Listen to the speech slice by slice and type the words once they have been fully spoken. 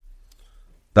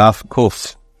Daf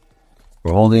Kuf.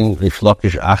 We're holding Rish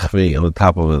Lakish Achvi on the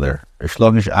top over there. Rish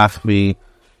Lakish Achvi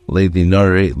laid the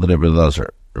Nari Rabbi Elazar.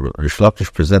 Rish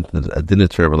Lakish presented a dinner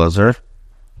to Rabbi Elazar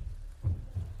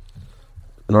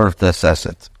in order to assess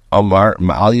it. Omar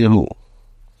Ma'al Yehu.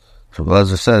 So Rabbi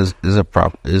Elazar says, it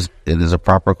is a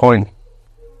proper coin.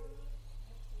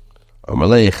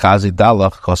 Omalei Chazi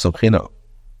Dalach Kosam Chino.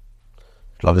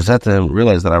 Lakish said to him,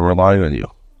 realize that I'm relying on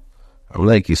you.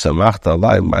 Omalei Ki Samachta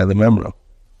Alai Ma'ile Memro.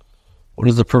 What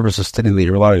is the purpose of stating that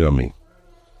you're relying on me?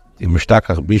 Is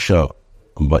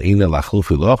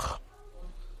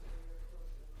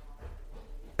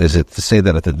it to say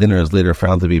that if the dinner is later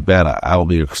found to be bad, I will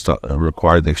be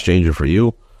required to exchange it for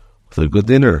you for a good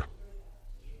dinner?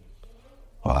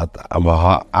 But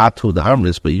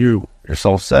you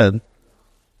yourself said,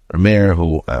 you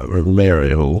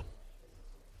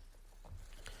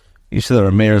said that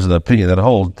Rameir is of the opinion that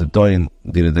holds the Doin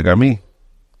Dina de Garmi.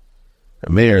 A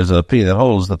mayor is an opinion that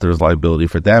holds that there is liability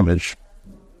for damage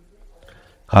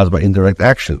caused by indirect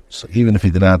action. So even if he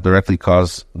did not directly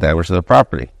cause damage to the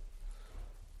property.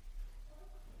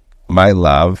 My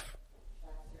love,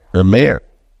 a mayor.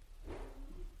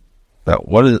 Now,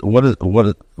 what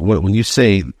when you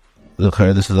say this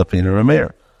is the opinion of a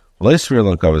mayor? Well,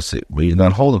 but you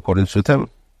not hold according to him.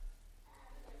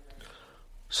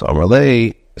 So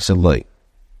Amalei said, like,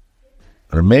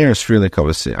 a mayor is freely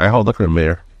kavasi. I hold like a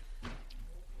mayor.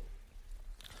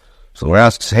 So we're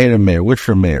asking, hey, Rameir, which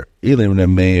Rameir? Elim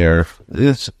Rameir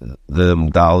is the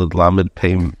Dalad Lamed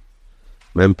Pei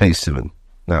Mem Pei Sivan.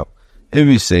 Now, if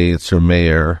you say it's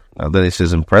Rameir, now then he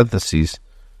says in parentheses,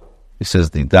 he says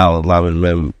the Dalad Lamed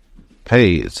Mem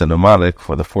Pei, it's a mnemonic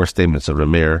for the four statements of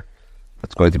Rameir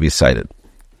that's going to be cited.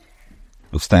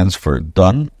 It stands for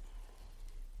done,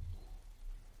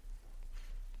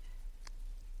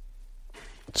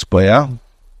 Tzpoya,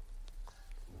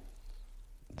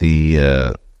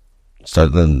 so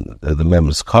then the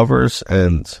mems covers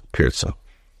and pirza.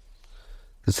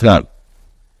 It's not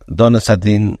done as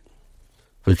hadin.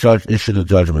 The judge issued a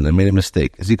judgment and made a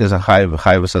mistake. Zikas a chayiv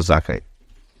zakai.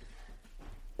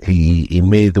 He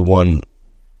made the one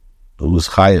who was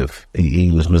chayiv.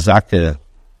 He was mezakeh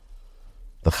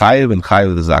the chayiv and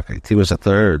chayiv the zakai. Timas a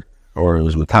third, or it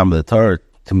was matam the third.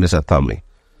 Timas a tami.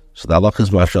 So the halach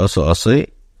is masha also asay.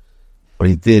 What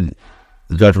he did.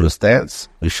 The judgment stands.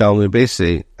 We shall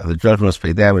basically, and the judge must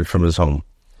pay damage from his home,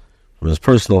 from his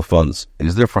personal funds. He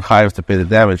is therefore chayav to pay the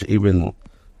damage, even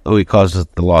though he causes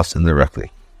the loss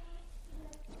indirectly.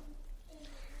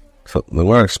 So the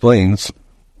Gemara explains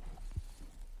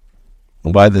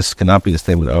why this cannot be the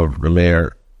statement of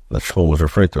Rameir that Shmuel was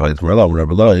referring to.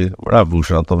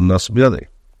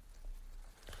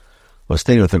 Was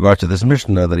stated with regard to this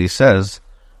Mishnah that he says.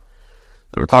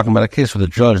 We're talking about a case where the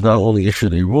judge not only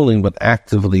issued a ruling, but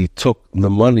actively took the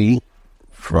money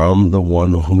from the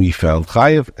one whom he found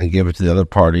chayiv and gave it to the other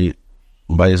party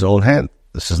by his own hand.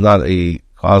 This is not a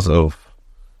cause of.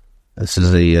 This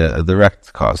is a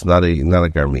direct cause, not a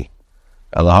garmi.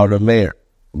 Alahar Rameir,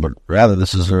 but rather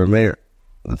this is a Rameir.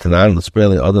 The Tanan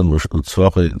l'speili adam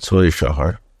l'tzvoi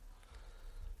shahar.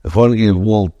 If one gave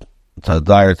wool to a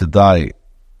dyer to dye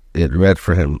it red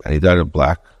for him, and he dyed it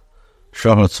black.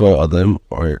 Shahar tzvoi adam,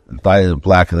 or dyed it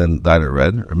black and then dyed it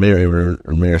red.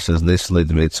 Rameir says Nesalei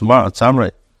made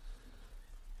tzamrai.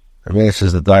 Rameir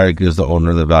says the dyer gives the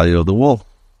owner the value of the wool.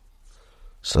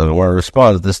 So the Gemara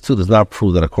responds, this too does not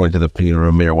prove that according to the opinion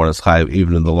of Rameir, one is chayiv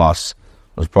even if the loss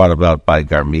was brought about by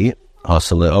garmi.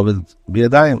 Hasalei ovid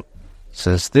biyadayim.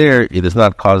 Since there it is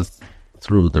not caused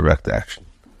through direct action.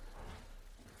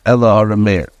 Ella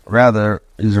Rameir. Rather,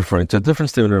 he's referring to a different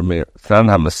statement of Rameir.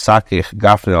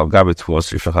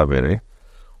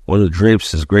 One who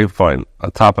drapes his grapevine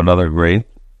on top of another grain,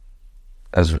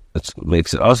 as it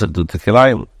makes it also due to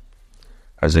kilayim,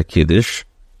 as a kiddush.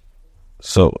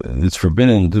 So it's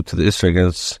forbidden due to the issur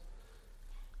against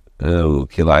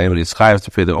kilayim, and he's chayav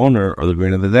to pay the owner or the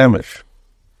grain of the damage.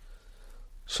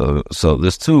 So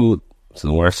this too.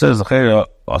 So where it says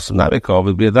also not because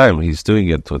would be a dime, he's doing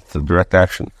it with the direct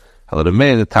action. Another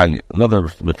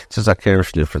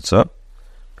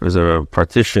there's a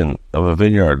partition of a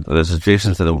vineyard that is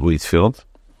adjacent to the wheat field.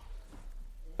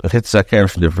 It hits that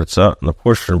difference and the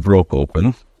portion broke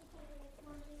open.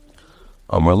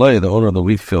 Amarlei, the owner of the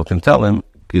wheat field, can tell him,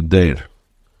 G'deir.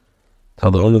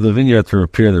 Tell the owner of the vineyard to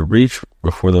repair the breach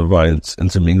before the vines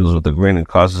intermingles with the grain and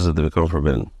causes it to become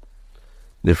forbidden.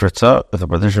 If the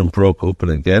partition broke open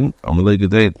again, Amalei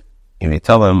G'deir, you may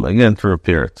tell him again to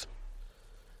repair it.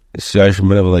 If the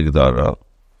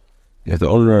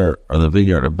owner of the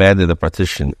vineyard abandoned the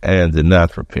partition and did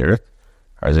not repair it,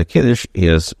 as a kiddush, he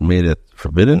has made it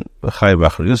forbidden.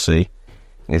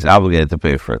 He He's obligated to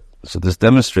pay for it. So this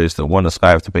demonstrates that one is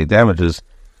chayav to pay damages,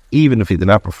 even if he did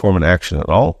not perform an action at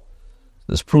all.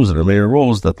 This proves that Rabbi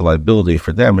rules that the liability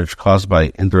for damage caused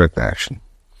by indirect action.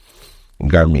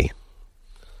 Garmi.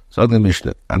 So the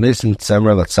Mishnah,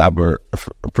 if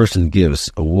a person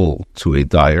gives a wool to a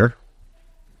dyer,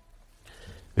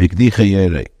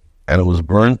 and it was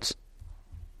burnt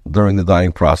during the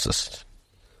dyeing process,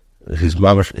 he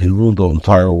ruined the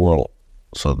entire world,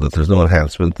 so that there's no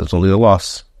enhancement, there's only a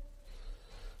loss.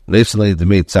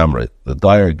 The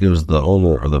dyer gives the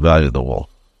owner of the value of the wool.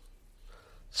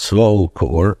 So,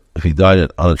 if he dyed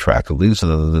it unattractively, so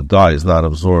that the dye is not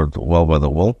absorbed well by the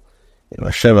wool, the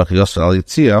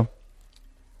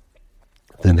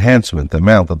enhancement, the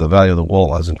amount of the value of the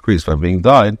wool has increased by being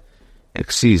dyed,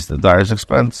 exceeds the dyer's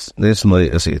expense. The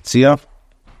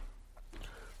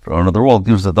owner of the wool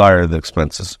gives the dyer the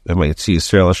expenses. The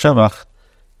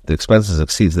expenses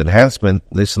exceeds the enhancement.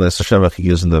 He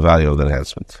gives him the value of the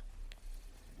enhancement.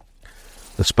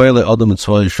 If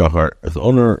the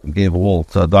owner gave a wool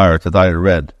to a dyer to dye it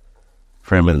red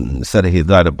for him, and instead he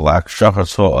dyed it black, or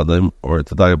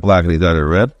to dye it black and he dyed it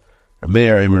red,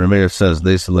 Meir says,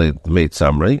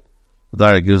 the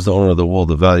dyer gives the owner of the wool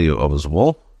the value of his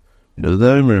wool.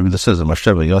 The says,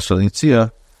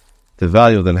 the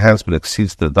value of the enhancement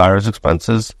exceeds the dyer's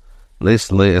expenses.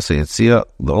 The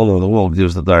owner of the wool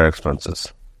gives the dyer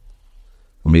expenses.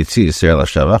 And if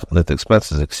the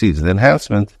expenses exceeds the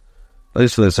enhancement, he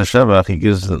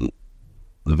gives the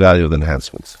value of the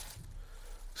enhancements.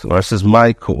 So Mar says,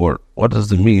 my koor. What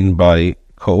does it mean by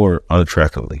koor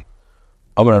unattractively?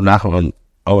 Kalbus.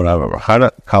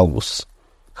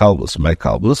 Kalbus, my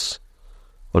kalbus.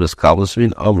 What does kalbus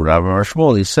mean?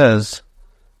 He says,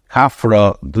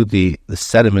 kafra dudi, the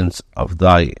sediments of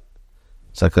dye.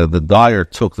 It's like the dyer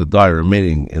took the dye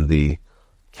remaining in the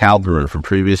caldron from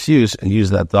previous use and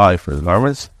used that dye for his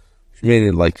garments, which made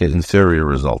it like an inferior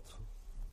result.